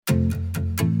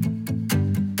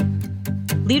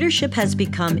Leadership has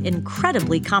become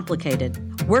incredibly complicated.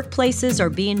 Workplaces are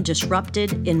being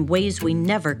disrupted in ways we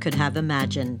never could have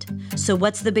imagined. So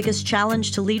what's the biggest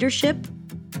challenge to leadership?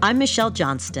 I'm Michelle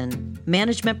Johnston,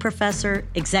 management professor,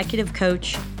 executive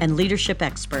coach, and leadership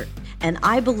expert. And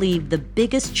I believe the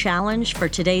biggest challenge for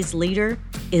today's leader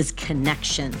is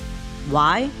connection.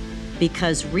 Why?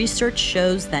 Because research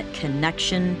shows that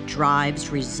connection drives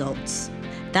results.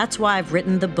 That's why I've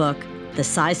written the book, The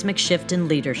Seismic Shift in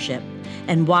Leadership,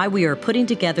 and why we are putting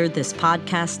together this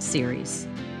podcast series.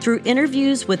 Through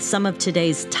interviews with some of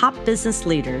today's top business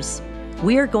leaders,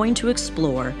 we are going to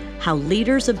explore how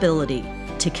leaders' ability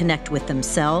to connect with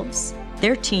themselves,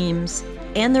 their teams,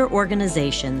 and their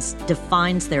organizations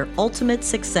defines their ultimate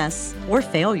success or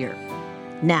failure.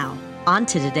 Now, on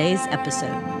to today's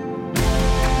episode.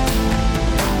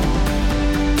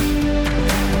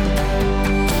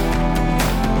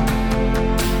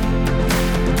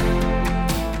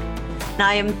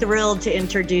 I am thrilled to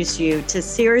introduce you to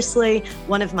seriously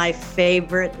one of my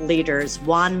favorite leaders,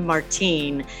 Juan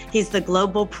Martin. He's the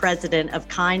global president of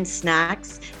Kind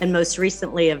Snacks and most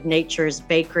recently of Nature's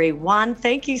Bakery. Juan,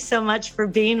 thank you so much for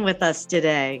being with us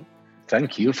today.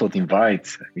 Thank you for the invite,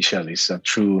 Michelle. It's a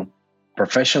true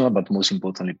professional, but most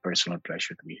importantly, personal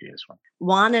pleasure to be here as well.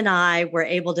 Juan and I were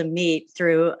able to meet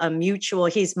through a mutual,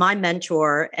 he's my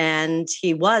mentor, and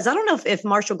he was, I don't know if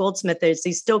Marshall Goldsmith is,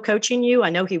 he's still coaching you? I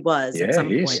know he was at some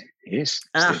point. He is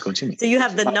still coaching me. So you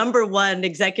have the number one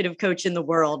executive coach in the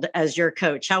world as your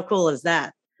coach. How cool is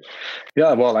that?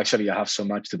 Yeah, well, actually, I have so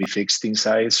much to be fixed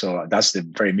inside. So that's the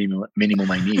very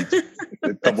minimum I need.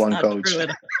 The top one coach.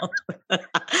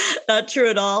 Not true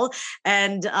at all.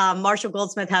 And Marshall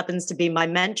Goldsmith happens to be my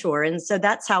mentor. And so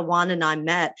that's how Juan and I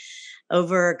met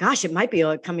over, it might be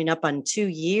coming up on 2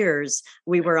 years.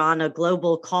 We were on a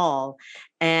global call.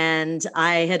 And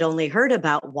I had only heard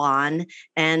about Juan,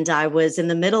 and I was in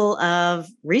the middle of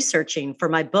researching for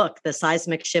my book, The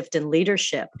Seismic Shift in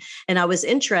Leadership. And I was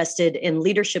interested in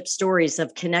leadership stories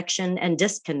of connection and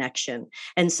disconnection.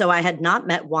 And so I had not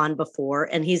met Juan before,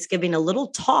 and he's giving a little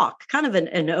talk, kind of an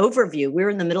overview. We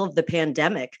were in the middle of the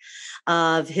pandemic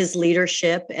of his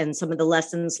leadership and some of the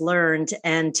lessons learned.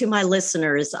 And to my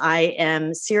listeners, I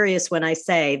am serious when I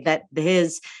say that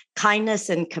his kindness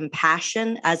and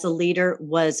compassion as a leader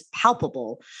was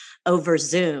palpable over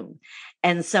Zoom.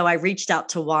 And so I reached out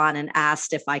to Juan and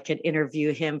asked if I could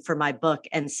interview him for my book.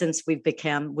 And since we've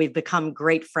become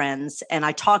great friends, and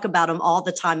I talk about him all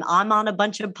the time. I'm on a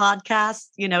bunch of podcasts,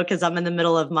 because I'm in the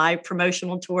middle of my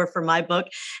promotional tour for my book.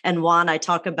 And Juan, I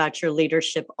talk about your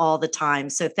leadership all the time.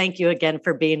 So thank you again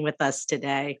for being with us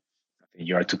today.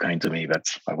 You are too kind to me, but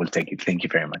I will take it. Thank you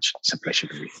very much. It's a pleasure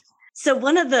to be here. So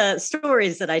one of the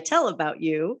stories that I tell about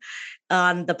you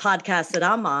on the podcast that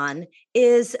I'm on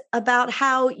is about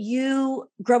how you,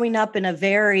 growing up in a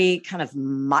very kind of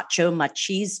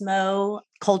machismo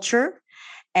culture,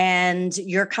 and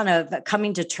you're kind of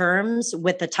coming to terms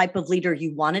with the type of leader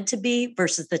you wanted to be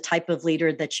versus the type of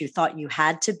leader that you thought you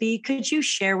had to be. Could you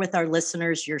share with our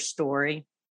listeners your story?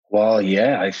 Well,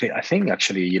 yeah, I think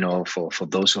actually, for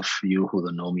those of you who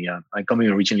don't know me, I'm coming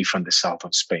originally from the south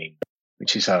of Spain,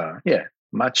 which is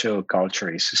macho culture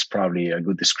is probably a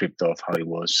good descriptor of how it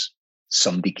was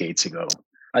some decades ago.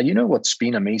 What's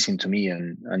been amazing to me,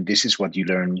 and this is what you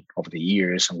learn over the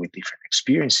years and with different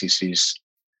experiences, is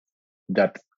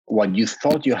that what you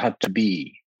thought you had to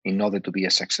be in order to be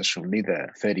a successful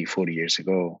leader 30, 40 years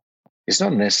ago is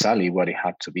not necessarily what it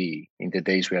had to be in the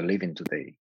days we are living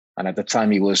today. And at the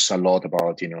time, it was a lot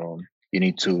about, you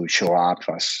need to show up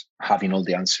as having all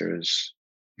the answers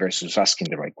versus asking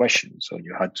the right question. So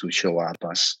you had to show up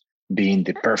as being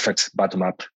the perfect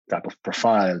bottom-up type of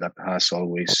profile that has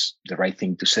always the right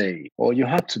thing to say. Or you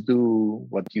had to do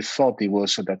what you thought it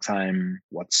was at that time,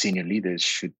 what senior leaders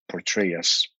should portray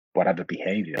as whatever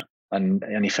behavior. And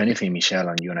if anything, Michelle,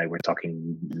 and you and I were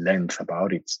talking length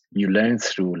about it, you learn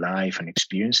through life and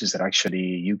experiences that actually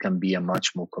you can be a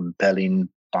much more compelling,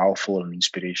 powerful and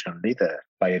inspirational leader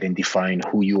by identifying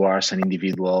who you are as an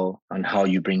individual and how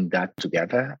you bring that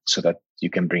together so that you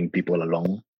can bring people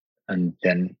along and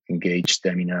then engage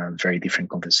them in a very different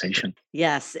conversation.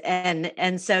 Yes.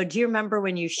 And so do you remember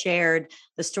when you shared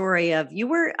the story of you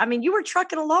were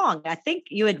trucking along. I think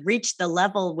you had reached the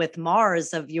level with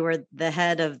Mars of you were the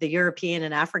head of the European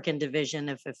and African division,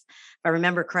 if I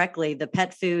remember correctly, the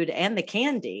pet food and the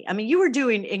candy. I mean, you were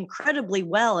doing incredibly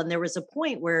well. And there was a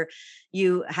point where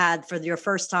you had, for your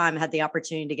first time, had the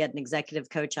opportunity to get an executive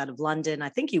coach out of London. I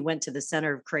think you went to the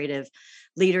Center of Creative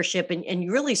Leadership and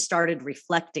you really started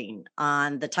reflecting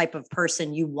on the type of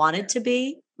person you wanted to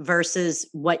be versus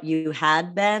what you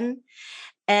had been.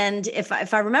 And if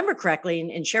I remember correctly,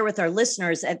 and share with our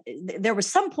listeners, there was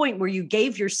some point where you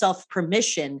gave yourself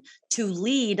permission to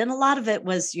lead, and a lot of it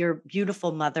was your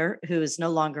beautiful mother, who is no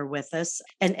longer with us,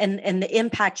 and the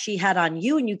impact she had on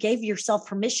you. And you gave yourself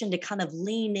permission to kind of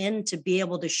lean in to be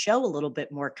able to show a little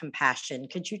bit more compassion.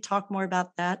 Could you talk more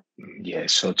about that? Yeah,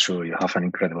 so true. You have an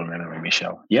incredible memory,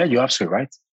 Michelle. Yeah, you're absolutely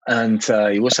right. And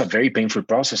it was a very painful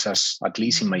process, as at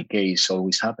least in my case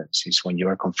always happens, is when you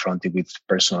are confronted with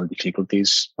personal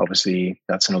difficulties. Obviously,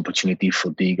 that's an opportunity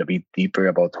for dig a bit deeper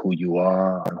about who you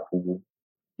are and who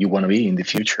you want to be in the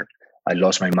future. I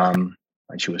lost my mom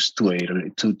and she was too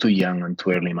young and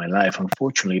too early in my life,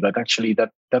 unfortunately. But actually,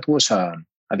 that was a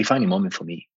defining moment for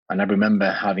me. And I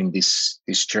remember having this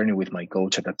journey with my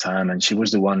coach at the time, and she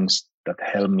was the one that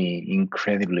helped me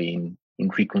incredibly in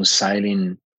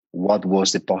reconciling what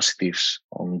was the positives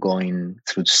on going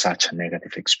through such a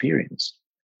negative experience.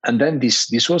 And then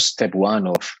this was step one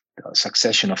of a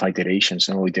succession of iterations.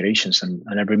 And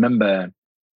I remember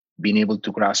being able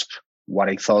to grasp what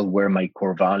I thought were my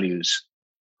core values,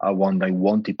 one I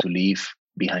wanted to leave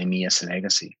behind me as a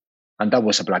legacy. And that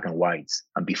was a black and white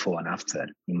and before and after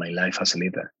in my life as a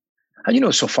leader.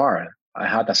 And so far, I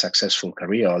had a successful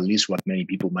career, or at least what many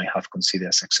people might have considered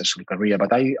a successful career.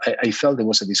 But I felt there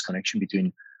was a disconnection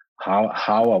between how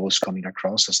I was coming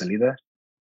across as a leader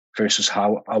versus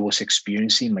how I was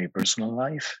experiencing my personal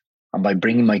life. And by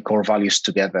bringing my core values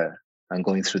together and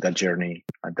going through that journey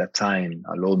at that time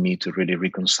allowed me to really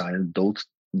reconcile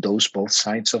those both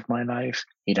sides of my life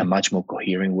in a much more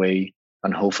coherent way,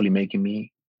 and hopefully making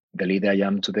me the leader I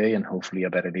am today, and hopefully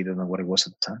a better leader than what I was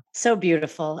at the time. So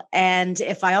beautiful. And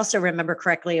if I also remember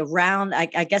correctly, around,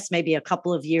 I guess maybe a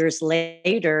couple of years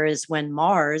later is when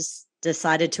Mars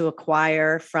decided to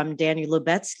acquire from Daniel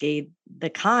Lubetzky the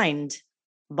Kind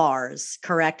bars,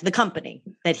 correct? The company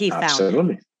that he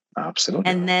founded. Absolutely.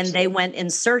 And then they went in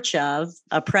search of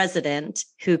a president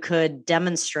who could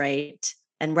demonstrate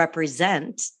and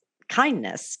represent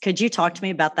kindness. Could you talk to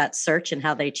me about that search and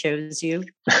how they chose you?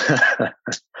 I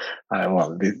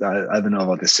don't know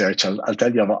about the search. I'll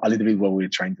tell you about a little bit what we were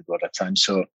trying to do at that time.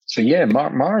 So yeah,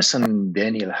 Mars and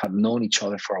Daniel have known each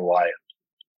other for a while.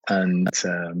 And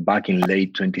back in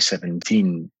late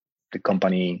 2017, the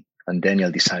company and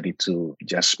Daniel decided to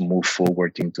just move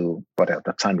forward into what at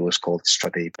that time was called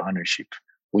strategic partnership,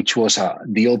 which was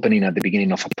the opening at the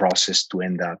beginning of a process to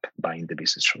end up buying the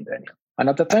business from Daniel. And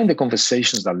at the time, the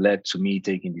conversations that led to me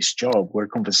taking this job were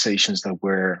conversations that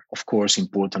were, of course,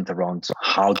 important around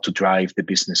how to drive the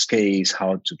business case,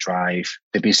 how to drive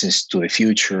the business to the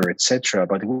future, etc.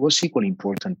 But it was equally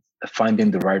important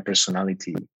finding the right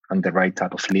personality and the right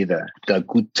type of leader that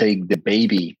could take the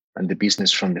baby and the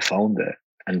business from the founder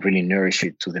and really nourish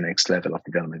it to the next level of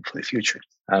development for the future.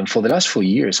 And for the last 4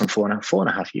 years, and four and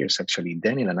a half years, actually,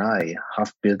 Daniel and I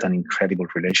have built an incredible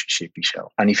relationship,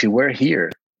 Michelle. And if he were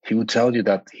here, he would tell you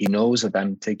that he knows that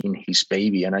I'm taking his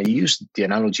baby. And I use the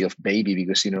analogy of baby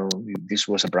because, this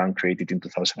was a brand created in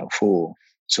 2004.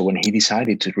 So when he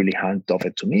decided to really hand over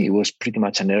to me, it was pretty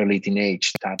much an early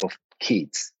teenage type of kid.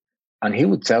 And he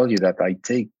would tell you that I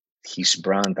take his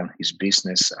brand and his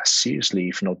business as seriously,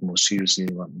 if not more seriously,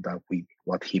 than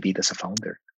what he did as a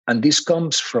founder. And this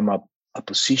comes from a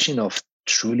position of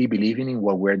truly believing in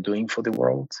what we're doing for the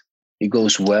world. It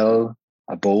goes well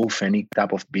above any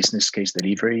type of business case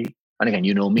delivery. And again,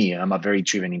 you know me, I'm a very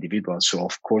driven individual. So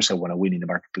of course I want to win in the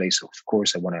marketplace. Of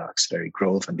course I want to accelerate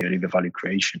growth and deliver value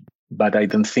creation. But I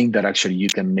don't think that actually you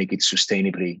can make it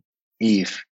sustainably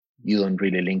if you don't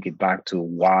really link it back to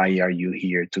why are you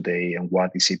here today and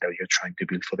what is it that you're trying to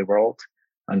build for the world.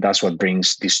 And that's what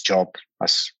brings this job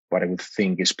as what I would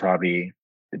think is probably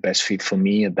the best fit for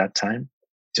me at that time.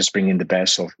 Just bringing the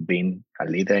best of being a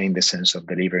leader in the sense of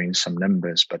delivering some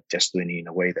numbers, but just doing it in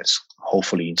a way that's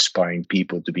hopefully inspiring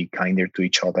people to be kinder to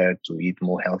each other, to eat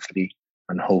more healthily,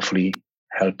 and hopefully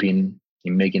helping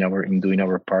in doing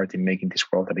our part in making this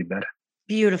world a bit better.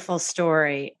 Beautiful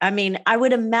story. I mean, I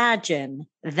would imagine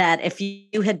that if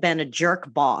you had been a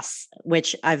jerk boss,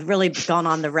 which I've really gone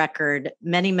on the record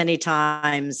many, many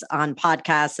times on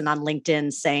podcasts and on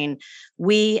LinkedIn saying,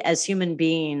 we as human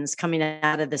beings coming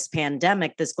out of this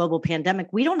pandemic, this global pandemic,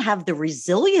 we don't have the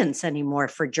resilience anymore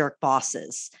for jerk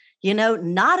bosses.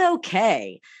 Not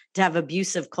okay to have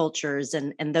abusive cultures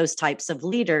and those types of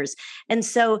leaders. And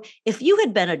so if you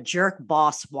had been a jerk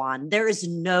boss, Juan, there is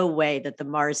no way that the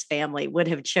Mars family would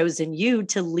have chosen you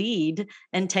to lead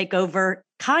and take over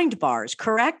Kind Bars,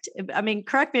 correct? I mean,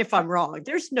 correct me if I'm wrong.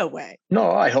 There's no way.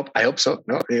 No, I hope so.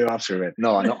 No, you're absolutely right.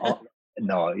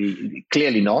 No,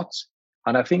 clearly not.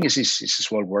 And I think it's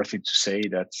as well worth it to say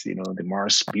that, the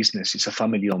Mars business is a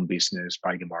family-owned business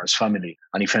by the Mars family.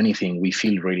 And if anything, we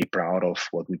feel really proud of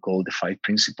what we call the 5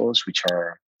 principles, which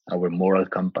are our moral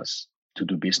compass to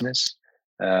do business.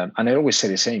 And I always say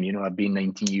the same, I've been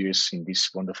 19 years in this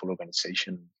wonderful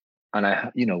organization.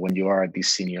 And when you are at this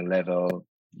senior level,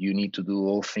 you need to do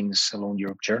all things along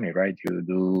your journey, right? You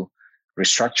do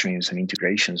restructurings and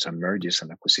integrations and mergers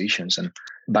and acquisitions.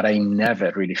 But I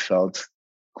never really felt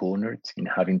cornered in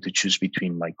having to choose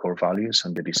between my core values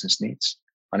and the business needs.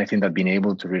 And I think that being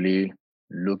able to really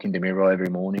look in the mirror every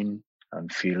morning and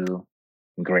feel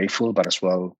grateful, but as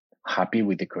well happy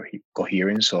with the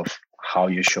coherence of how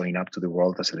you're showing up to the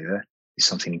world as a leader is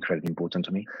something incredibly important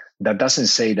to me. That doesn't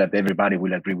say that everybody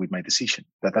will agree with my decision.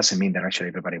 That doesn't mean that actually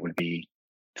everybody will be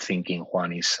thinking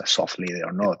Juan is a soft leader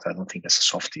or not. I don't think that's a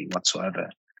softie whatsoever.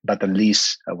 But at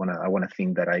least I wanna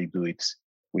think that I do it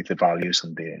with the values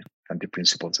and the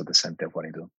principles at the center of what I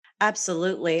do.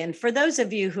 Absolutely. And for those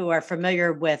of you who are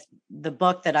familiar with the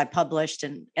book that I published,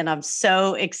 and I'm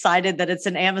so excited that it's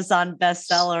an Amazon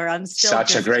bestseller. I'm still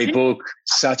such a great book.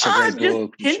 Such a great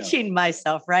book. Pinching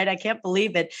myself, right? I can't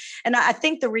believe it. And I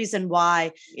think the reason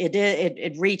why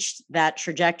it reached that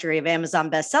trajectory of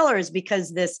Amazon bestseller is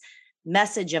because this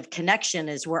message of connection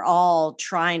is we're all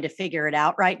trying to figure it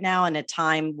out right now in a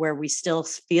time where we still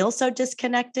feel so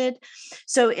disconnected.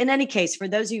 So in any case, for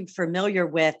those of you familiar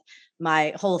with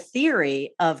my whole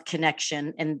theory of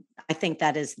connection, and I think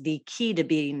that is the key to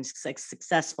being a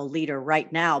successful leader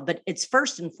right now, but it's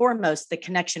first and foremost the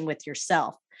connection with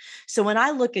yourself. So when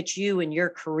I look at you and your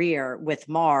career with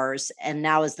Mars, and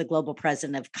now as the global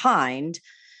president of Kind,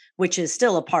 which is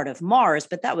still a part of Mars,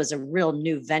 but that was a real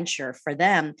new venture for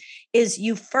them, is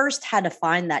you first had to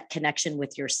find that connection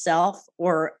with yourself,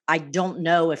 or I don't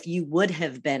know if you would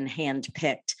have been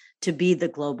handpicked to be the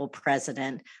global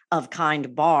president of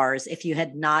Kind Bars if you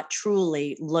had not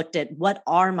truly looked at what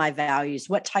are my values,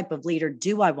 what type of leader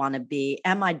do I want to be,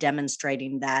 am I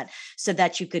demonstrating that, so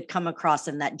that you could come across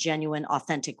in that genuine,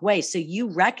 authentic way. So you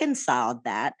reconciled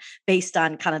that based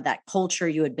on kind of that culture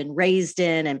you had been raised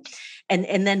in.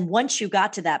 And then once you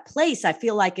got to that place, I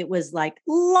feel like it was like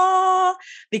law,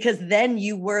 because then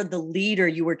you were the leader,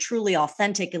 you were truly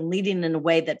authentic and leading in a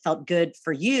way that felt good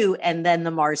for you. And then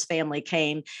the Mars family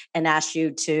came and asked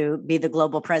you to be the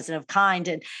global president of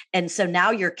Kind. And so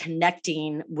now you're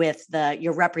connecting with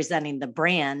you're representing the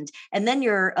brand, and then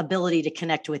your ability to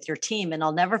connect with your team. And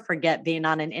I'll never forget being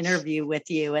on an interview with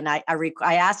you. And I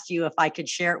asked you if I could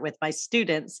share it with my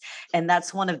students. And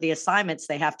that's one of the assignments.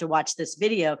 They have to watch this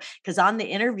video, because on the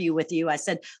interview with you, I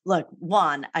said, look,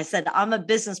 Juan, I said, I'm a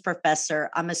business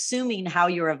professor. I'm assuming how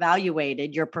you're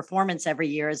evaluated, your performance every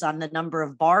year is on the number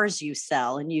of bars you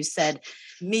sell. And you said,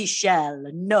 Michelle,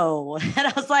 no. And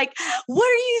I was like, what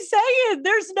are you saying?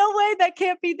 There's no way that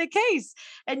can't be the case.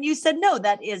 And you said, no,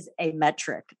 that is a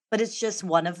metric, but it's just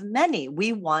one of many.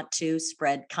 We want to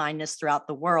spread kindness throughout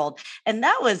the world. And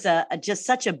that was just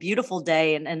such a beautiful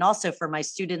day. And also for my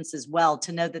students as well,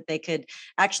 to know that they could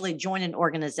actually join an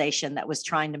organization that was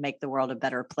trying to make the world a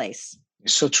better place.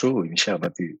 It's so true, Michelle,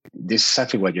 but this is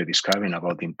exactly what you're describing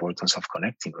about the importance of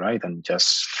connecting, right? And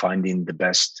just finding the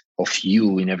best of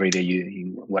you in every day,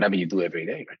 whatever you do every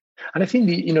day, right? And I think,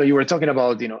 you were talking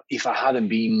about, if I hadn't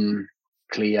been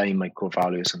clear in my core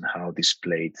values and how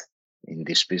displayed in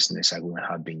this business, I wouldn't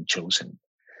have been chosen.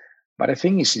 But I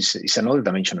think it's another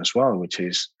dimension as well, which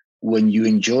is when you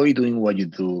enjoy doing what you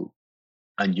do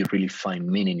and you really find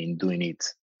meaning in doing it,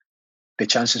 the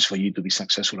chances for you to be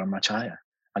successful are much higher.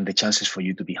 And the chances for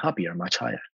you to be happy are much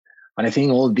higher. And I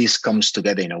think all this comes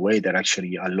together in a way that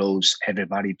actually allows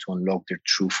everybody to unlock their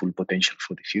true full potential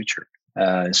for the future.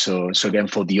 So again,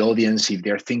 for the audience, if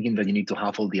they're thinking that you need to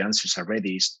have all the answers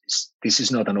already, this is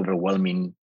not an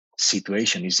overwhelming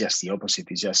situation. It's just the opposite.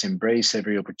 It's just embrace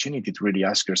every opportunity to really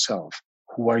ask yourself,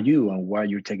 who are you and why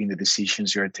you're taking the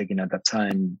decisions you're taking at that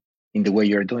time in the way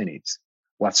you're doing it?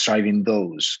 What's driving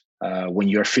those? When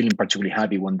you're feeling particularly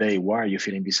happy one day, why are you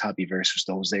feeling this happy versus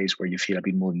those days where you feel a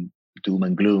bit more doom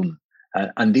and gloom?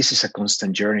 And this is a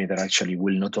constant journey that actually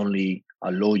will not only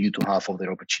allow you to have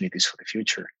other opportunities for the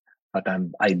future, but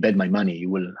I bet my money you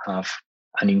will have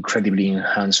an incredibly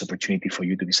enhanced opportunity for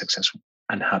you to be successful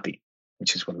and happy,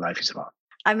 which is what life is about.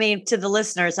 I mean, to the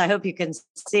listeners, I hope you can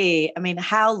see,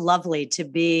 how lovely to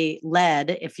be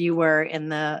led, if you were in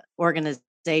the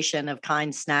organization of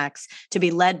Kind Snacks, to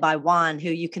be led by Juan, who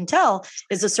you can tell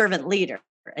is a servant leader.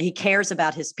 He cares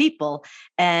about his people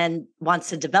and wants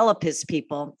to develop his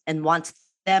people and wants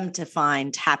them to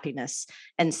find happiness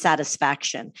and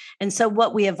satisfaction. And so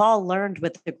what we have all learned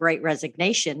with the Great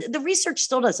Resignation, the research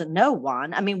still doesn't know,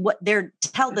 Juan. I mean,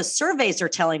 the surveys are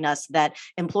telling us that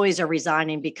employees are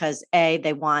resigning because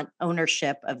they want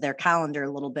ownership of their calendar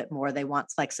a little bit more. They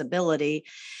want flexibility.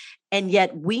 And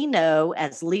yet we know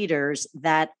as leaders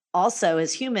that also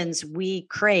as humans, we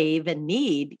crave and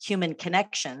need human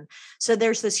connection. So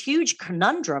there's this huge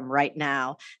conundrum right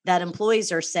now that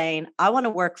employees are saying, I want to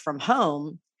work from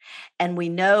home. And we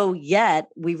know yet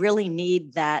we really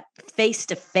need that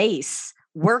face-to-face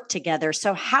work together.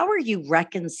 So how are you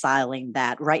reconciling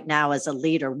that right now as a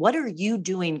leader? What are you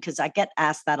doing? Because I get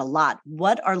asked that a lot.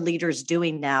 What are leaders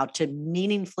doing now to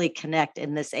meaningfully connect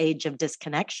in this age of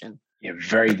disconnection? Yeah,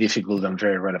 very difficult and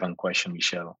very relevant question,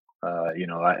 Michelle.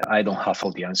 I don't have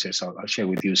all the answers. I'll share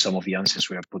with you some of the answers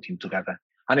we are putting together.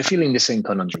 And I feel in the same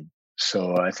conundrum.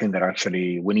 So I think that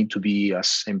actually we need to be,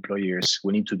 as employers,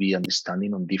 we need to be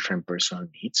understanding on different personal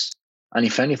needs. And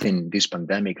if anything, this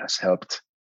pandemic has helped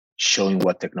showing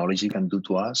what technology can do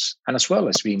to us, and as well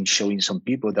as being showing some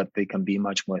people that they can be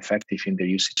much more effective in their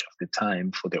usage of the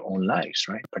time for their own lives,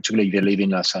 right? Particularly if you're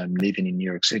living as I'm living in New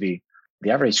York City, the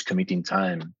average commuting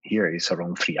time here is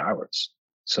around 3 hours.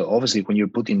 So obviously, when you're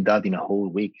putting that in a whole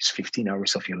week, it's 15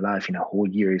 hours of your life. In a whole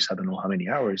year, is I don't know how many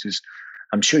hours.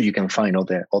 I'm sure you can find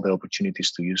other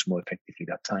opportunities to use more effectively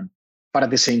that time. But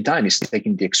at the same time, it's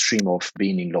taking the extreme of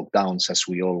being in lockdowns, as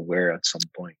we all were at some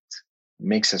point. It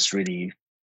makes us really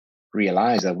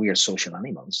realize that we are social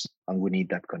animals and we need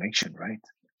that connection, right?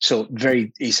 So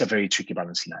it's a very tricky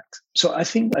balancing act. So I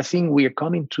think we are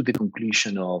coming to the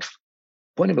conclusion of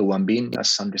point number one being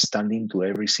as understanding to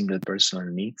every single personal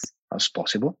needs as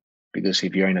possible. Because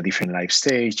if you're in a different life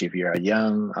stage, if you're a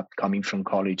young, upcoming from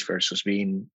college versus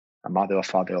being a mother or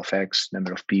father of X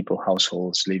number of people,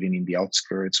 households living in the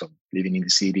outskirts or living in the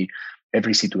city,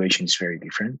 every situation is very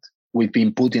different. We've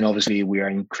been putting, obviously, we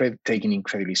are taking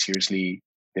incredibly seriously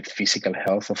the physical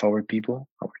health of our people,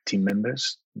 our team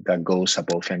members. That goes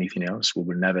above anything else. We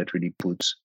will never really put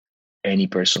any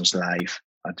person's life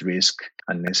at risk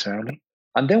unnecessarily.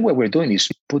 And then what we're doing is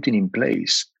putting in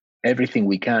place everything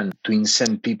we can to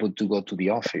incent people to go to the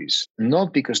office,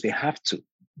 not because they have to,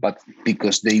 but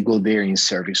because they go there in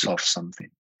service of something.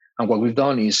 And what we've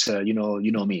done is, you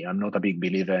know me, I'm not a big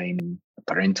believer in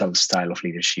parental style of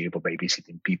leadership or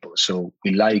babysitting people. So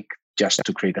we like just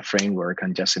to create a framework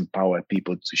and just empower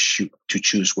people to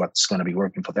choose what's going to be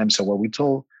working for them. So what we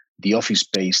told the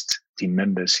office-based team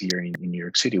members here in New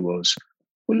York City was,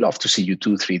 we'd love to see you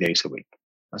 2-3 days a week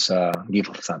as a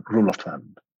rule of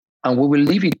thumb. And we will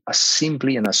leave it as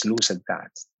simply and as loose as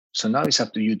that. So now it's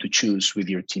up to you to choose with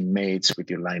your teammates, with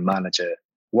your line manager,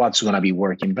 what's going to be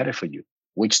working better for you.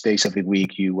 Which days of the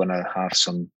week you want to have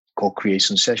some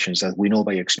co-creation sessions that we know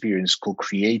by experience,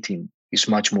 co-creating is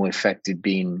much more effective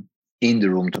being in the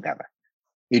room together.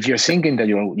 If you're thinking that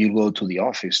you go to the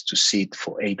office to sit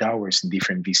for 8 hours in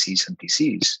different VCs and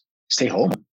PCs, stay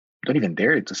home. Don't even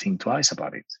dare to think twice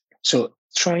about it. So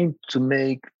trying to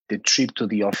make the trip to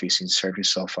the office in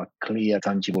service of a clear,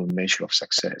 tangible measure of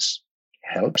success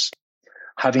helps.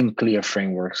 Having clear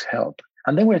frameworks help.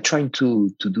 And then we're trying to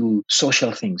do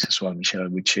social things as well, Michelle,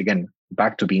 which again,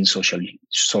 back to being social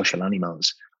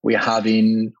animals. We're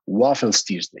having Waffles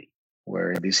Tuesday,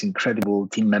 where this incredible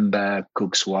team member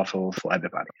cooks waffle for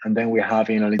everybody. And then we're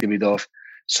having a little bit of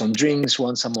some drinks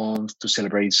once a month to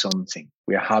celebrate something.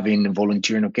 We're having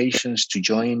volunteering occasions to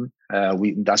join.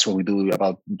 That's what we do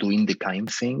about doing the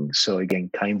kind thing. So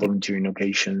again, kind volunteering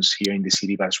occasions here in the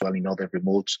city, but as well in other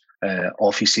remote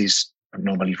offices,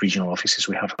 normally regional offices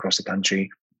we have across the country.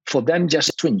 For them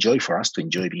just to enjoy, for us to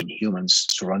enjoy being humans,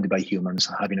 surrounded by humans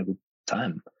and having a good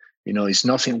time. You know, it's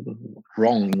nothing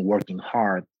wrong in working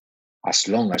hard as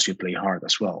long as you play hard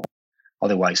as well.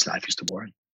 Otherwise, life is too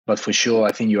boring. But for sure,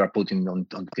 I think you are putting on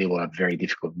the table a very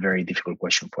difficult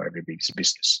question for every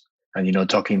business. And, you know,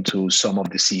 talking to some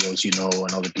of the CEOs, you know,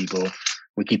 and other people,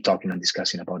 we keep talking and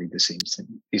discussing about it the same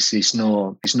thing. It's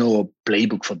no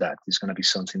playbook for that. It's going to be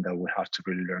something that we have to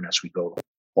really learn as we go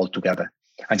all together.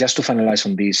 And just to finalize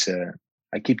on this,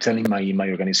 I keep telling my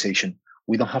organization,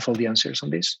 we don't have all the answers on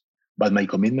this, but my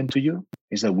commitment to you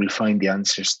is that we'll find the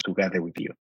answers together with you.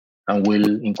 And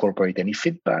we'll incorporate any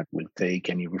feedback. We'll take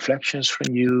any reflections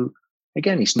from you.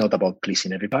 Again, it's not about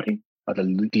pleasing everybody, but at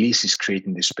least it's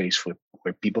creating the space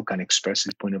where people can express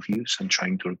their point of views and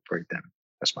trying to incorporate them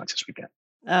as much as we can.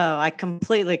 Oh, I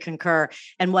completely concur.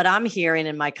 And what I'm hearing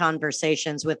in my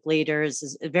conversations with leaders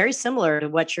is very similar to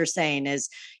what you're saying is,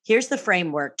 here's the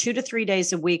framework. 2 to 3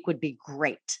 days a week would be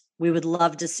great. We would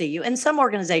love to see you. And some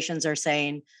organizations are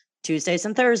saying Tuesdays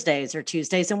and Thursdays or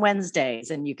Tuesdays and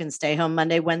Wednesdays, and you can stay home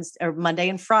Monday, Wednesday, or Monday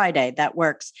and Friday. That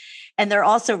works. And they're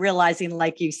also realizing,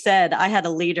 like you said, I had a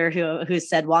leader who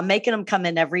said, well, I'm making them come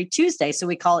in every Tuesday. So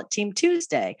we call it Team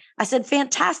Tuesday. I said,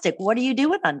 fantastic. What are you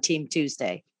doing on Team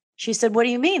Tuesday? She said, what do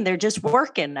you mean? They're just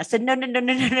working. I said, no.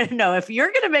 If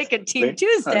you're going to make a Team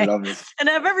Tuesday and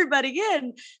have everybody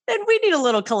in, then we need a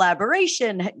little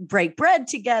collaboration, break bread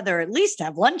together, at least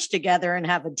have lunch together and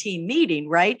have a team meeting,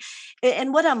 right?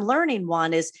 And what I'm learning,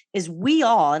 Juan, is we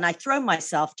all, and I throw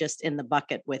myself just in the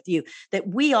bucket with you, that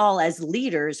we all as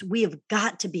leaders, we have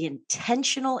got to be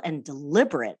intentional and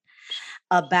deliberate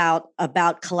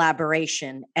about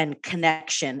collaboration and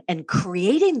connection and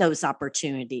creating those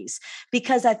opportunities.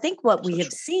 Because I think what we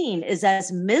have seen is,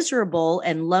 as miserable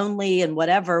and lonely and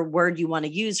whatever word you want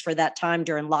to use for that time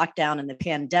during lockdown and the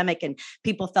pandemic, and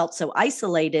people felt so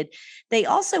isolated, they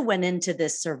also went into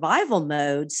this survival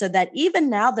mode, so that even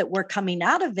now that we're coming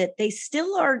out of it, they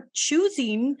still are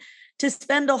choosing to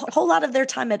spend a whole lot of their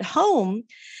time at home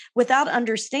without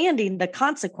understanding the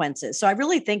consequences. So I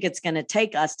really think it's going to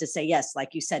take us to say, yes,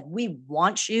 like you said, we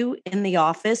want you in the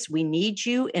office. We need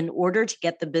you in order to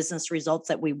get the business results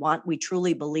that we want. We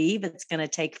truly believe it's going to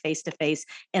take face-to-face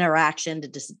interaction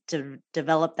to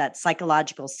develop that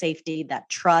psychological safety, that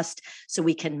trust, so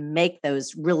we can make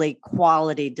those really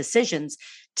quality decisions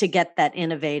to get that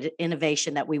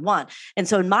innovation that we want. And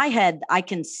so in my head, I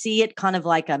can see it kind of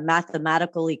like a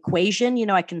mathematical equation. You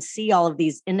know, I can see all of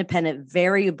these independent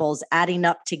variables adding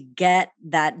up to get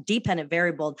that dependent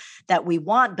variable that we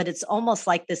want, but it's almost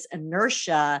like this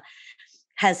inertia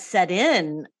has set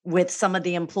in with some of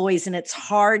the employees, and it's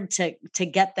hard to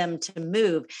get them to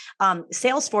move.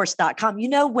 Salesforce.com, you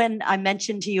know, when I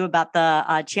mentioned to you about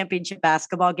the championship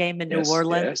basketball game in New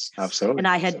Orleans? Yes, absolutely. And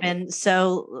I had been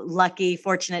so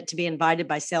fortunate to be invited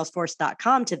by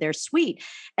Salesforce.com to their suite.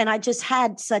 And I just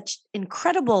had such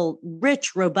incredible,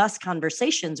 rich, robust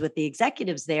conversations with the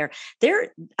executives there.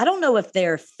 I don't know if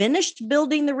they're finished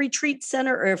building the retreat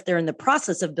center or if they're in the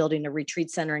process of building a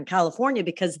retreat center in California,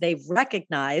 because they've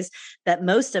recognized that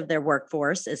most of their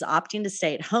workforce is opting to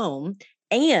stay at home,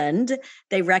 and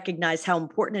they recognize how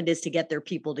important it is to get their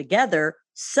people together.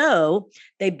 So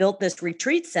they built this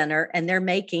retreat center, and they're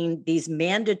making these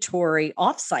mandatory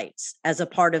offsites as a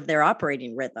part of their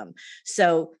operating rhythm.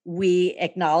 So we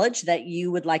acknowledge that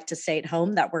you would like to stay at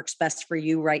home. That works best for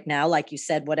you right now. Like you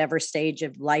said, whatever stage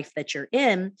of life that you're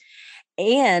in.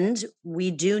 And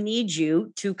we do need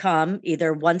you to come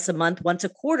either once a month, once a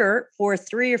quarter, for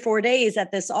 3 or 4 days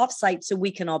at this offsite so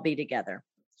we can all be together.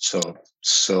 So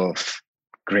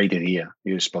great idea.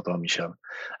 You're spot on, Michelle.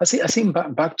 I think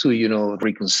back to,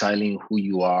 reconciling who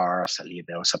you are as a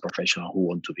leader, as a professional who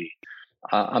want to be.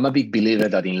 I'm a big believer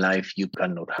that in life, you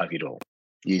cannot have it all.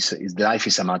 Life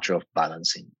is a matter of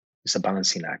balancing. It's a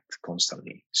balancing act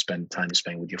constantly. Spend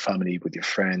with your family, with your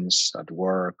friends, at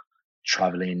work,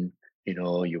 traveling,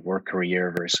 your work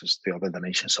career versus the other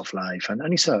dimensions of life. And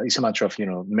it's a matter of,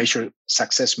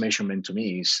 success measurement to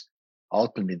me is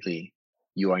ultimately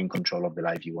you are in control of the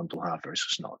life you want to have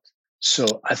versus not.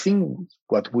 So I think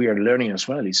what we are learning as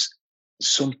well is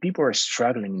some people are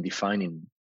struggling in defining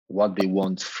what they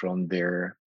want from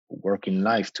their working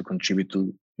life to contribute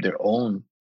to their own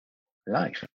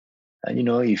life. And,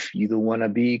 if you don't want to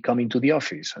be coming to the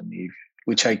office,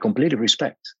 which I completely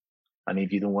respect, and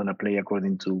if you don't want to play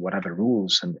according to whatever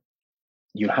rules, and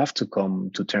you have to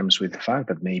come to terms with the fact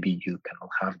that maybe you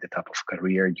cannot have the type of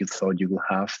career you thought you would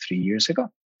have 3 years ago.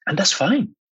 And that's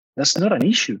fine. That's not an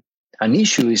issue. An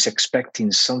issue is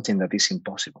expecting something that is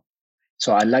impossible.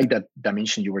 So I like that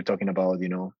dimension you were talking about,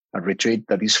 a retreat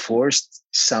that is forced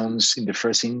sounds in the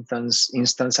first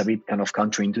instance a bit kind of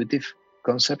counterintuitive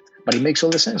concept, but it makes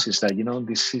all the sense. It's that,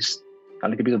 this is a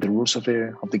little bit of the rules of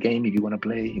the game if you want to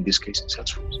play, in this case, in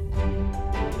Salesforce.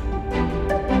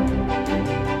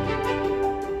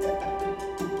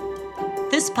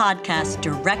 This podcast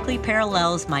directly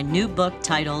parallels my new book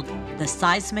titled The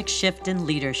Seismic Shift in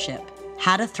Leadership: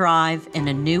 How to Thrive in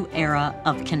a New Era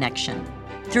of Connection.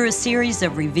 Through a series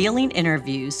of revealing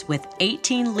interviews with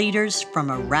 18 leaders from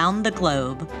around the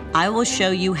globe, I will show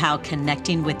you how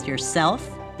connecting with yourself,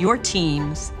 your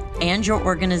teams, and your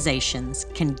organizations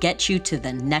can get you to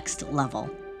the next level.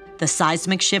 The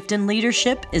Seismic Shift in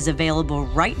Leadership is available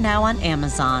right now on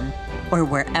Amazon or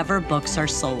wherever books are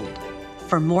sold.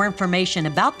 For more information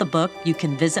about the book, you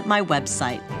can visit my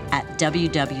website at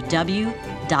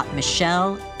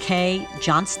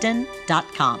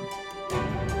www.michellekjohnston.com.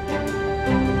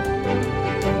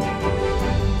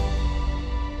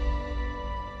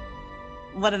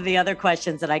 one of the other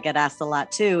questions that I get asked a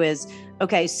lot too is,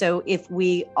 okay, so if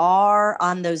we are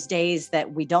on those days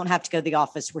that we don't have to go to the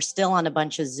office, we're still on a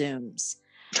bunch of Zooms.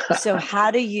 So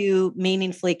how do you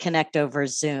meaningfully connect over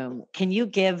Zoom? Can you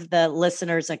give the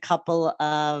listeners a couple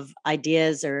of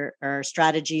ideas or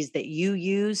strategies that you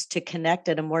use to connect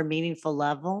at a more meaningful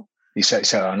level?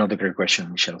 It's another great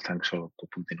question, Michelle. Thanks for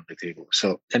putting on the table.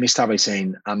 So let me start by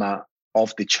saying I'm a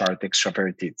off the chart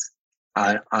extroverted.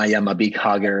 I am a big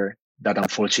hugger that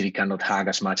unfortunately cannot hug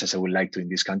as much as I would like to in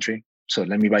this country. So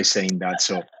let me by saying that.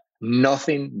 So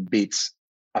nothing beats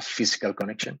a physical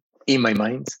connection in my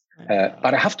mind.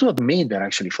 But I have to admit that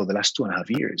actually for the last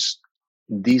 2.5 years,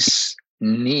 this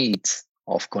need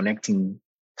of connecting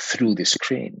through the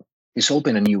screen is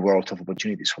open a new world of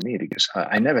opportunities for me, because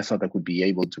I never thought I could be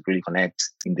able to really connect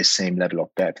in the same level of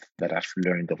depth that I've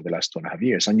learned over the last 2.5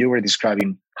 years. And you were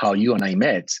describing how you and I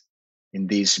met in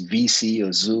this VC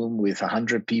or Zoom with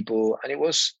 100 people, and it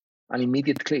was an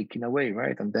immediate click in a way,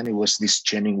 right? And then it was this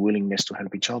genuine willingness to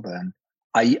help each other. And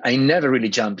I never really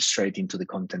jumped straight into the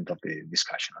content of the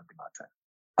discussion on the matter.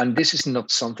 And this is not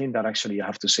something that actually I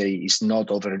have to say is not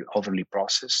overly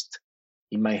processed.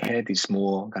 In my head, it's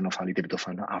more kind of a little bit of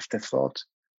an afterthought.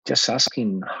 Just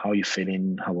asking how you're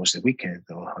feeling, how was the weekend,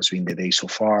 or how's been the day so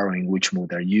far, or in which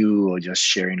mood are you, or just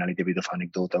sharing a little bit of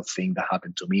anecdotal thing that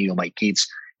happened to me or my kids.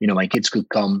 My kids could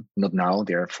come, not now,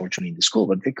 they're fortunately in the school,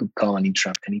 but they could come and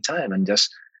interact anytime, and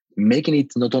just making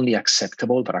it not only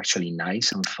acceptable, but actually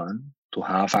nice and fun to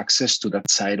have access to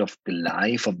that side of the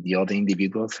life of the other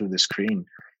individual through the screen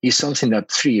is something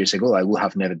that 3 years ago I would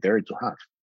have never dared to have.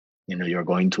 You're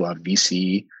going to a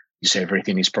VC, you say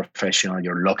everything is professional,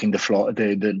 you're locking the floor,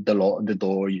 the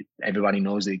door, everybody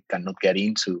knows they cannot get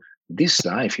into. This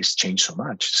life has changed so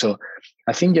much. So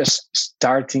I think just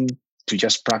starting to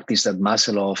just practice that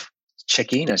muscle of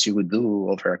check in as you would do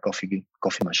over a coffee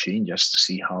machine, just to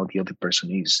see how the other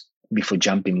person is before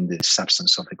jumping in the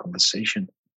substance of the conversation.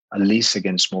 At least,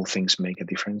 again, small things make a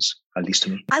difference, at least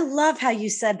to me. I love how you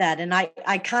said that. And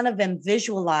I kind of am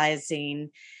visualizing,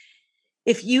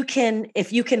 if you can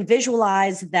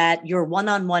visualize that your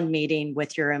one-on-one meeting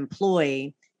with your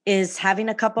employee is having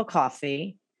a cup of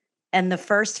coffee, and the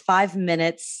first 5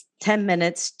 minutes, 10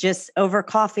 minutes, just over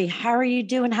coffee, how are you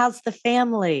doing? How's the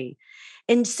family?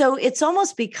 And so it's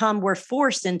almost become, we're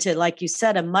forced into, like you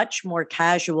said, a much more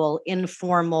casual,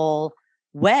 informal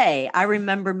way. I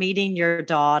remember meeting your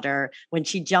daughter when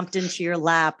she jumped into your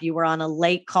lap. You were on a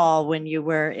late call when you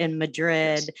were in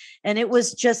Madrid. And it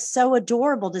was just so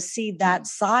adorable to see that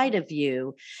side of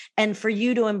you, and for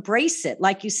you to embrace it,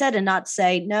 like you said, and not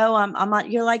say, no, I'm not.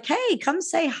 You're like, hey, come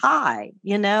say hi.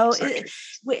 Exactly.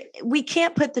 We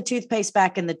can't put the toothpaste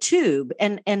back in the tube,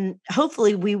 and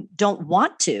hopefully we don't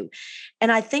want to.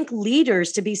 And I think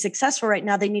leaders, to be successful right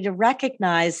now, they need to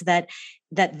recognize that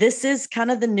this is kind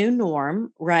of the new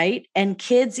norm, right? And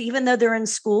kids, even though they're in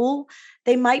school,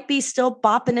 they might be still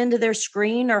bopping into their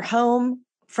screen or home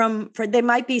they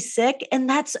might be sick, and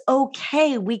that's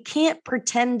okay. We can't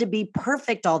pretend to be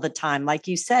perfect all the time, like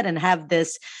you said, and have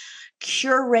this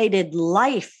curated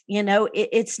life.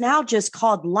 It's now just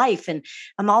called life. And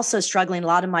I'm also struggling. A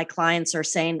lot of my clients are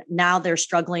saying now they're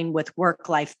struggling with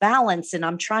work-life balance, and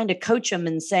I'm trying to coach them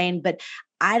and saying, but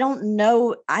I don't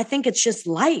know. I think it's just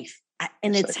life.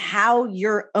 And it's how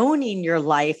you're owning your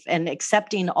life and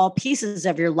accepting all pieces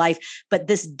of your life. But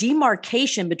this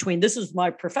demarcation between this is my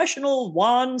professional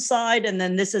Juan side and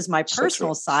then this is my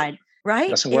personal side, right?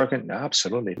 Doesn't work.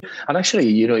 Absolutely. And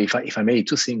actually, if I may,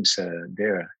 two things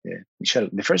there, Michelle.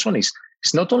 The first one is,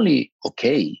 it's not only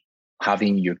okay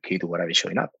having your kid or whatever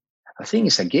showing up. I think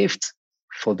it's a gift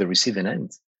for the receiving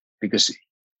end, because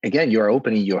again, you are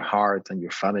opening your heart and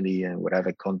your family and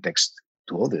whatever context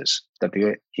to others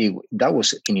that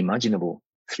was unimaginable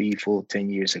 3, 4, 10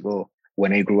 years ago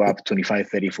when I grew up 25,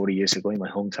 30, 40 years ago in my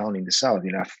hometown in the South.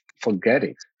 Forget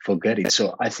it.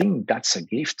 So I think that's a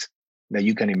gift that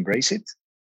you can embrace it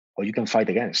or you can fight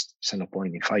against. There's no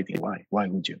point in fighting. Why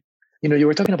would you? You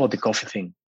were talking about the coffee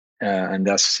thing, and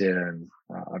that's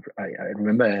I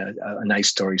remember a nice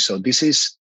story. So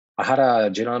I had a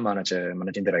general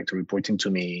managing director reporting to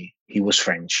me. He was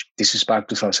French. This is back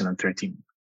 2013.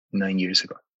 9 years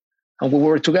ago. And we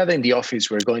were together in the office.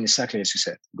 We were going exactly as you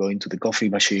said, going to the coffee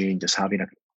machine, just having a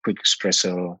quick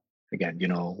espresso. Again,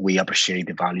 we appreciate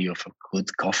the value of a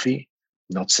good coffee.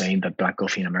 Not saying that black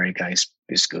coffee in America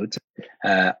is good.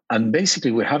 And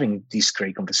basically, we're having this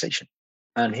great conversation.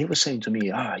 And he was saying to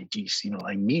me, geez,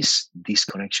 I miss this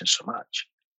connection so much.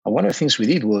 And one of the things we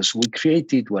did was we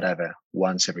created whatever,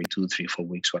 once every 2, 3, 4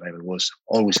 weeks, whatever it was,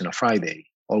 always on a Friday,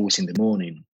 always in the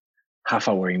morning,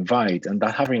 half-hour invite. And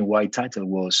that half-hour invite title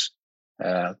was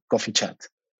coffee chat.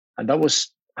 And that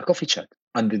was a coffee chat.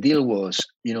 And the deal was,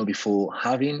 before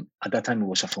having, at that time, it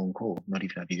was a phone call, not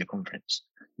even a video conference.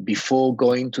 Before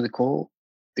going to the call,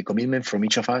 the commitment from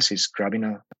each of us is grabbing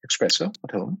an espresso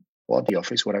at home or at the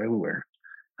office, whatever we were,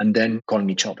 and then calling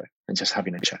each other and just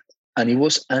having a chat. And it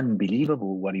was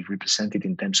unbelievable what it represented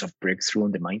in terms of breakthrough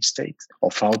on the mind state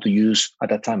of how to use, at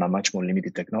that time, a much more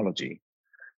limited technology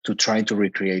to try to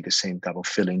recreate the same type of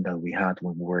feeling that we had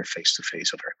when we were face to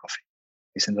face over coffee.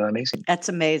 Isn't that amazing? That's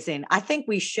amazing. I think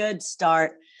we should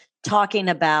start talking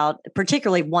about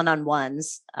particularly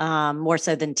one-on-ones, more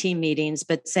so than team meetings,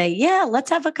 but say, yeah, let's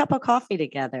have a cup of coffee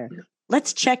together. Yeah.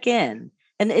 Let's check in.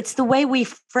 And it's the way we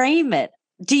frame it.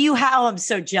 I'm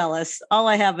so jealous. All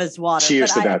I have is water.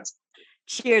 Cheers to that.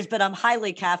 Cheers, but I'm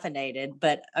highly caffeinated,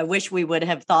 but I wish we would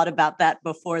have thought about that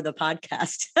before the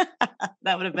podcast.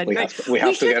 That would have been great. We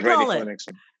have to get ready for the next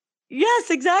one. Yes,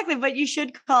 exactly. But you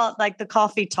should call it like the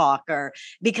coffee talk,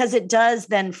 because it does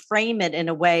then frame it in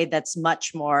a way that's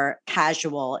much more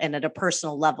casual and at a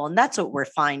personal level. And that's what we're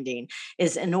finding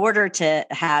is in order to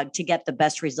get the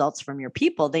best results from your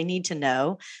people, they need to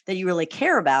know that you really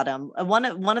care about them. One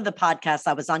of the podcasts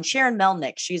I was on, Sharon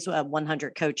Melnick, she's a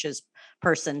 100 Coaches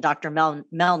person, Dr.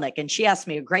 Melnick, and she asked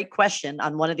me a great question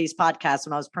on one of these podcasts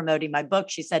when I was promoting my book.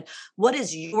 She said, "What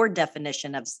is your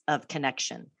definition of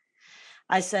connection?"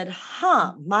 I said,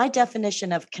 my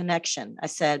definition of connection. I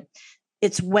said,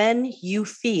 it's when you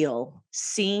feel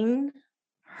seen,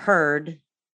 heard,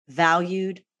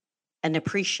 valued, and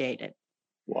appreciated.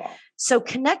 Wow. So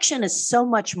connection is so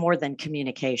much more than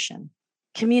communication.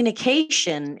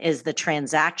 Communication is the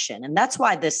transaction. And that's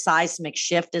why this seismic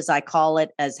shift, as I call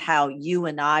it, as how you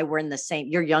and I were in the same,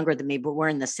 you're younger than me, but we're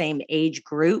in the same age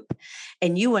group.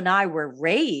 And you and I were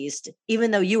raised,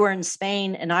 even though you were in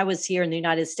Spain and I was here in the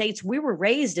United States, we were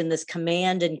raised in this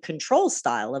command and control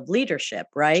style of leadership,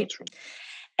 right?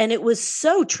 And it was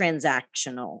so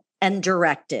transactional and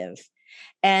directive.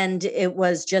 And it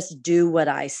was just do what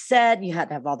I said. You had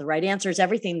to have all the right answers,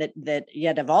 everything that you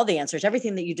had to have all the answers,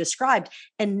 everything that you described.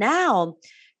 And now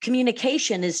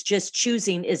communication is just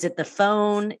choosing, is it the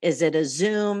phone? Is it a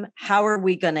Zoom? How are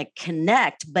we going to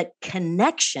connect? But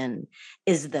connection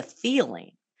is the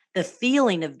feeling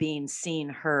of being seen,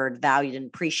 heard, valued, and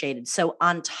appreciated. So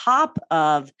on top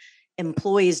of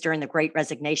employees during the Great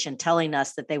Resignation telling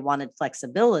us that they wanted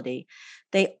flexibility,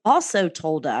 they also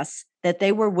told us that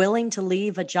they were willing to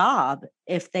leave a job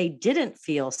if they didn't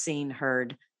feel seen,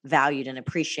 heard, valued, and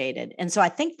appreciated. And so I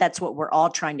think that's what we're all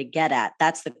trying to get at.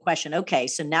 That's the question. Okay,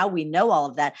 so now we know all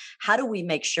of that. How do we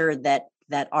make sure that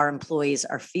our employees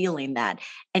are feeling that?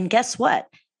 And guess what?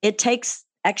 It takes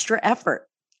extra effort.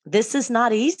 This is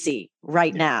not easy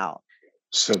right now.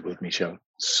 So good, Michelle.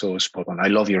 So spot on. I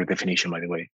love your definition, by the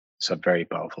way. It's a very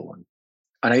powerful one.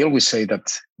 And I always say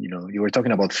that, you were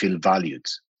talking about feel valued.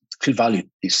 Feel valued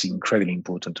is incredibly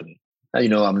important to me.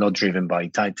 I'm not driven by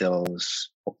titles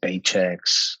or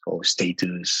paychecks or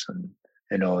status. And,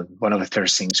 one of the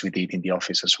first things we did in the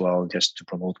office as well, just to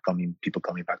promote people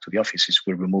coming back to the office, is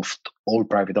we removed all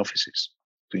private offices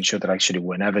to ensure that actually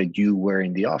whenever you were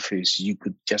in the office, you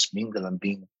could just mingle and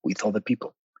be with other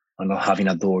people and not having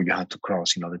a door you had to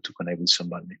cross in order to connect with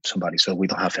somebody. So we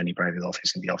don't have any private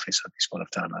office in the office at this point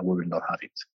of time. I will not have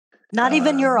it. Not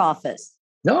even your office?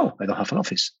 No, I don't have an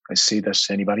office. I sit as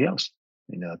anybody else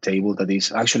in a table that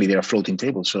is actually they're a floating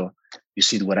table. So you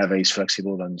sit whatever is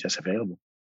flexible and just available.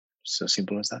 So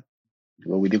simple as that.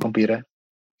 You go with your computer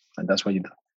and that's what you do.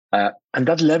 And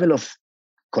that level of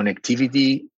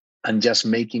connectivity and just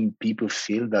making people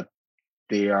feel that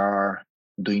they are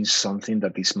doing something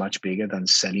that is much bigger than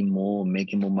selling more,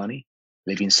 making more money,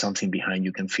 leaving something behind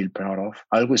you can feel proud of.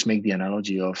 I always make the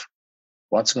analogy of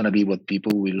what's going to be what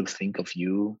people will think of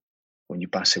you when you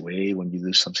pass away, when you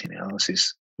do something else.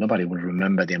 Is nobody will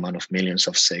remember the amount of millions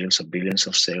of sales or billions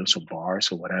of sales or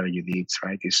bars or whatever you did,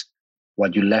 right? Is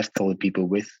what you left other people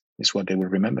with is what they will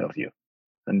remember of you.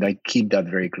 And I keep that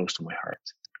very close to my heart.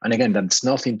 And again, that's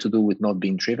nothing to do with not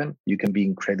being driven. You can be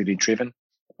incredibly driven,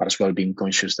 but as well being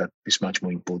conscious that it's much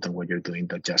more important what you're doing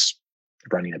than just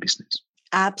running a business.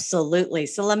 Absolutely.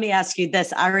 So let me ask you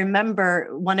this. I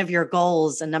remember one of your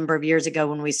goals a number of years ago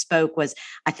when we spoke was,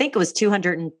 I think it was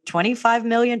 225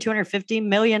 million, 250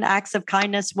 million acts of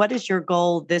kindness. What is your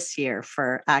goal this year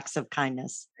for acts of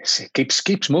kindness? It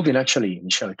keeps moving, actually,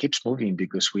 Michelle. It keeps moving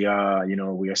because we are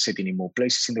sitting in more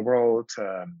places in the world.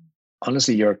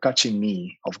 Honestly, you're catching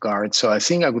me off guard. So I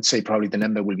think I would say probably the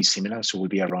number will be similar. So we'll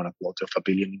be around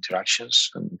 250 million interactions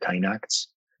and kind acts.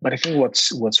 But I think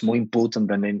what's more important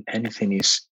than anything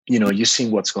is, you're seeing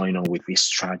what's going on with this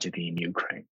tragedy in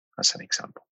Ukraine, as an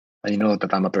example. I know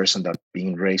that I'm a person that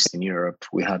being raised in Europe,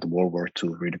 we had World War II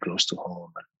really close to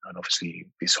home, and obviously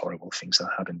these horrible things that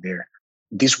happened there.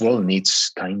 This world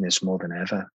needs kindness more than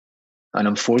ever. And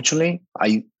unfortunately,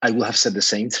 I would have said the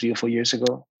same 3 or 4 years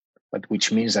ago, but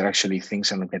which means that actually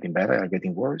things are not getting better, are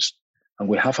getting worse. And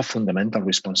we have a fundamental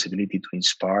responsibility to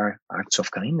inspire acts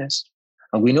of kindness.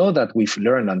 And we know that we've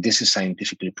learned, and this is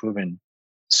scientifically proven.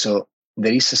 So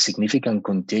there is a significant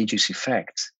contagious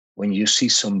effect when you see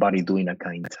somebody doing a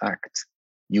kind act.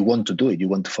 You want to do it, you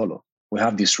want to follow. We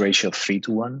have this ratio of 3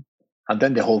 to 1. And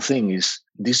then the whole thing is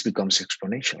this becomes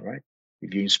exponential, right?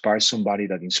 If you inspire somebody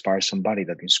that inspires somebody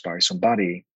that inspires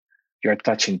somebody, you're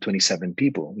touching 27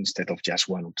 people instead of just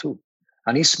 1 or 2.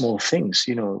 And it's small things,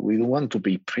 we don't want to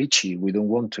be preachy. We don't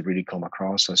want to really come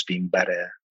across as being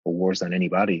better or worse than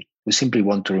anybody. We simply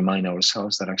want to remind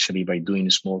ourselves that actually by doing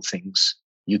small things,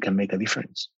 you can make a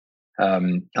difference.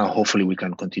 And hopefully we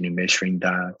can continue measuring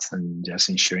that and just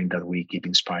ensuring that we keep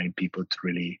inspiring people to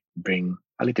really bring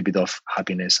a little bit of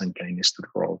happiness and kindness to the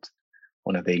world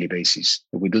on a daily basis.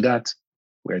 If we do that,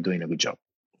 we're doing a good job.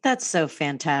 That's so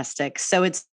fantastic. So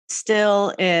it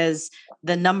still is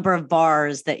the number of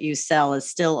bars that you sell is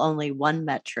still only one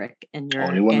metric in your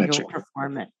annual metric.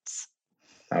 Performance.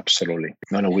 Absolutely.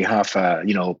 No, we have,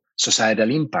 societal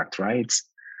impact, right?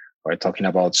 We're talking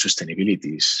about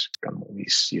sustainability is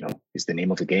the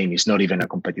name of the game. It's not even a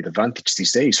competitive advantage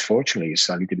these days. Fortunately, it's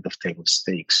a little bit of table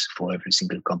stakes for every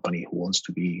single company who wants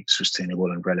to be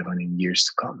sustainable and relevant in years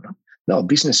to come. No,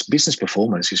 business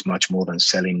performance is much more than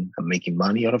selling and making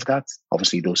money out of that.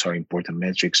 Obviously, those are important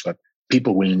metrics, but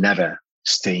people will never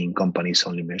stay in companies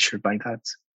only measured by that.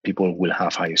 People will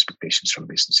have high expectations from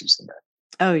businesses than that.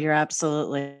 Oh, you're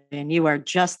absolutely. And you are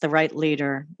just the right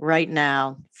leader right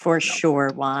now, for sure,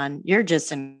 Juan. You're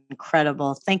just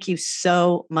incredible. Thank you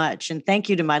so much. And thank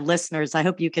you to my listeners. I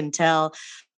hope you can tell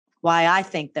why I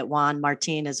think that Juan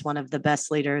Martin is one of the best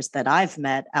leaders that I've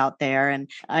met out there. And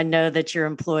I know that your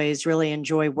employees really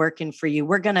enjoy working for you.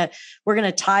 We're gonna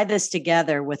tie this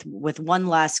together with one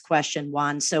last question,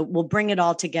 Juan. So we'll bring it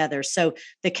all together. So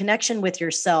the connection with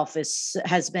yourself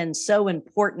has been so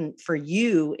important for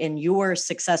you in your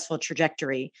successful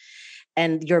trajectory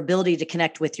and your ability to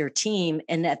connect with your team.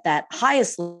 And at that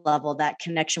highest level, that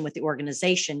connection with the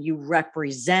organization, you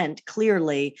represent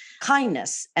clearly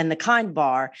kindness and the kind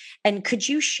bar. And could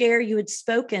you share, you had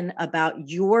spoken about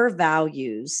your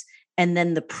values and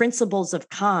then the principles of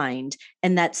kind,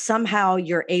 and that somehow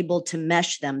you're able to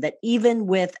mesh them, that even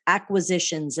with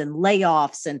acquisitions and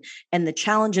layoffs and the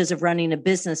challenges of running a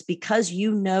business, because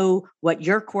you know what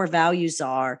your core values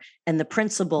are and the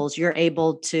principles, you're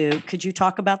able to, could you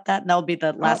talk about that? And that'll be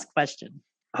the last question.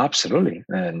 Absolutely.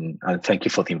 And thank you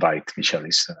for the invite, Michelle.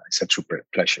 It's a super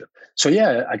pleasure. So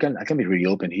yeah, I can be really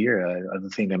open here. I don't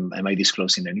think I might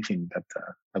disclosing anything that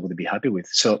I would be happy with.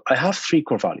 So I have 3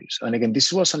 core values. And again,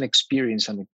 this was an experience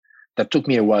that took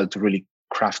me a while to really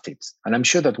craft it. And I'm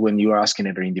sure that when you are asking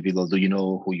every individual, do you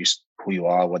know who you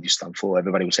are, what you stand for?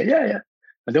 Everybody will say, yeah.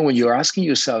 But then when you're asking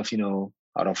yourself,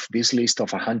 out of this list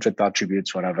of 100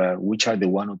 attributes, whatever, which are the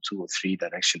 1 or 2 or 3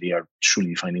 that actually are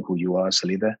truly defining who you are as a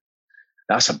leader?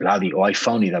 I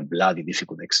found it a bloody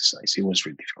difficult exercise. It was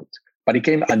really difficult. But it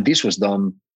came, and this was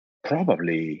done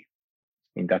probably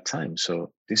in that time.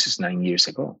 So this is 9 years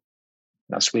ago.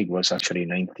 Last week was actually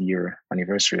 9th year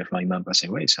anniversary of my mom passing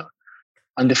away. So,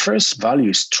 and the first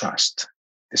value is trust.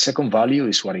 The second value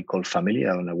is what I call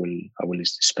familia, and I will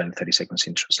spend 30 seconds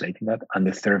in translating that. And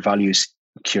the third value is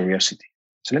curiosity.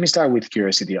 So let me start with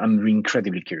curiosity. I'm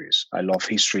incredibly curious. I love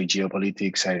history,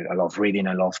 geopolitics. I love reading.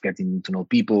 I love getting to know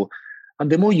people.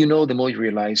 And the more you know, the more you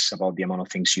realize about the amount of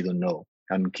things you don't know,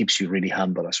 and keeps you really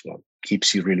humble as well,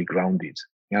 keeps you really grounded.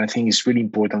 And I think it's really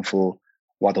important for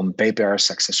what on paper are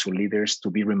successful leaders to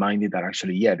be reminded that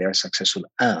actually, yeah, they are successful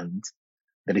and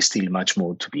there is still much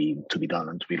more to be done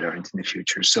and to be learned in the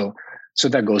future. So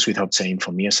that goes without saying.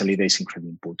 For me as a leader, it's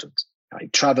incredibly important. I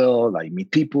travel, I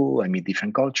meet people, I meet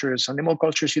different cultures. And the more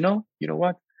cultures you know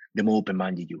what? The more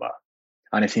open-minded you are.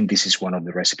 And I think this is one of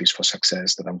the recipes for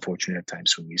success that unfortunately at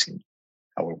times we miss in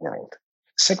our world.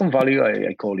 Second value,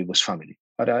 I call it was family.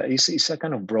 But it's a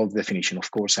kind of broad definition.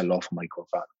 Of course, I love my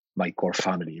core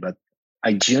family, but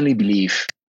I genuinely believe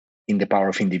in the power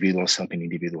of individuals helping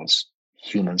individuals,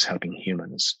 humans helping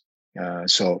humans.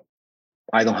 So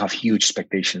I don't have huge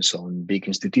expectations on big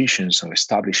institutions or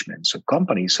establishments or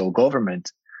companies or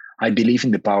government. I believe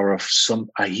in the power of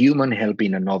a human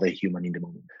helping another human in the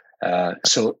moment.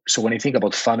 So when I think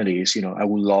about families, I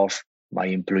would love my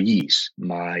employees,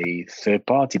 my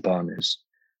third-party partners,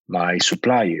 my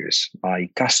suppliers, my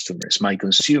customers, my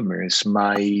consumers,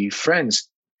 my friends,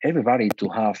 everybody to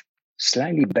have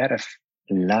slightly better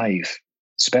life.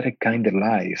 It's better kind of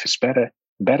life. It's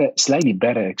slightly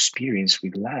better experience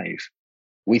with life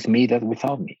with me than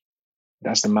without me.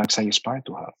 That's the max I aspire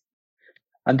to have.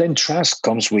 And then trust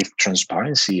comes with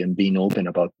transparency and being open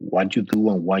about what you do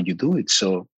and why you do it.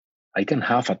 So I can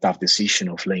have a tough decision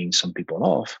of laying some people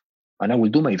off. And I will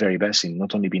do my very best in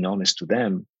not only being honest to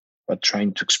them, but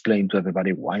trying to explain to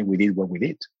everybody why we did what we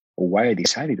did, or why I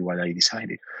decided what I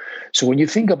decided. So when you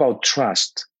think about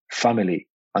trust, family,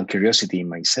 and curiosity in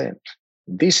myself,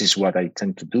 this is what I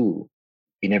tend to do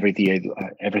in everything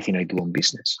I do on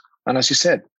business. And as you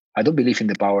said, I don't believe in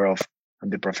the power of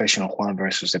the professional Juan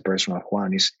versus the personal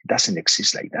Juan. It doesn't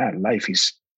exist like that. Life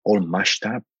is all mashed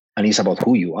up, and it's about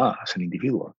who you are as an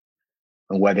individual.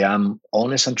 And whether I'm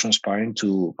honest and transparent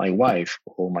to my wife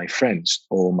or my friends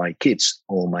or my kids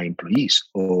or my employees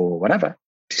or whatever,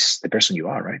 this is the person you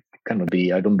are, right? It cannot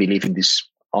be, I don't believe in this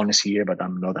honest here, but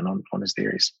I'm not an honest there.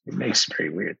 It makes it very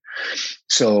weird.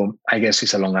 So I guess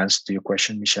it's a long answer to your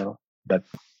question, Michelle, but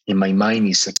in my mind,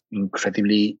 it's an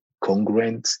incredibly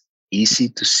congruent, easy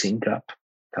to sync up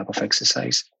type of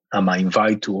exercise. And my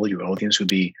invite to all your audience would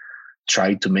be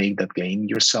try to make that game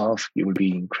yourself. You will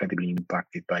be incredibly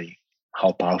impacted by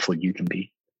how powerful you can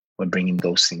be when bringing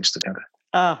those things together.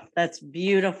 Oh, that's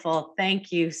beautiful.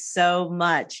 Thank you so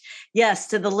much. Yes,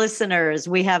 to the listeners,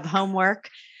 we have homework,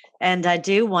 and I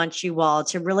do want you all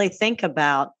to really think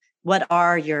about what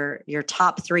are your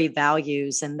top 3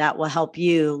 values, and that will help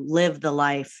you live the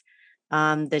life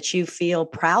that you feel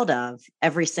proud of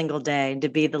every single day, and to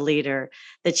be the leader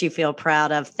that you feel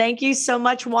proud of. Thank you so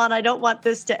much, Juan. I don't want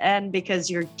this to end because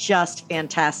you're just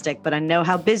fantastic, but I know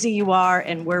how busy you are,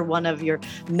 and we're one of your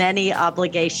many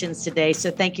obligations today.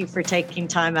 So thank you for taking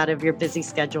time out of your busy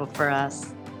schedule for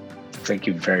us. Thank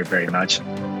you very, very much.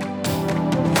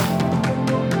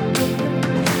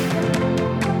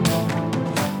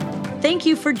 Thank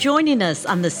you for joining us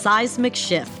on The Seismic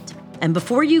Shift. And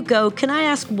before you go, can I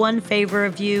ask one favor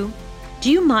of you? Do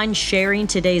you mind sharing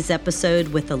today's episode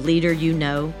with a leader you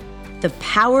know? The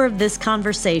power of this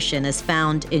conversation is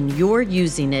found in your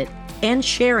using it and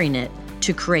sharing it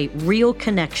to create real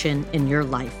connection in your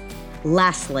life.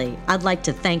 Lastly, I'd like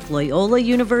to thank Loyola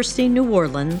University New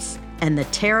Orleans and the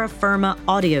Terra Firma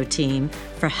audio team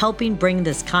for helping bring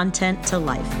this content to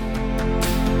life.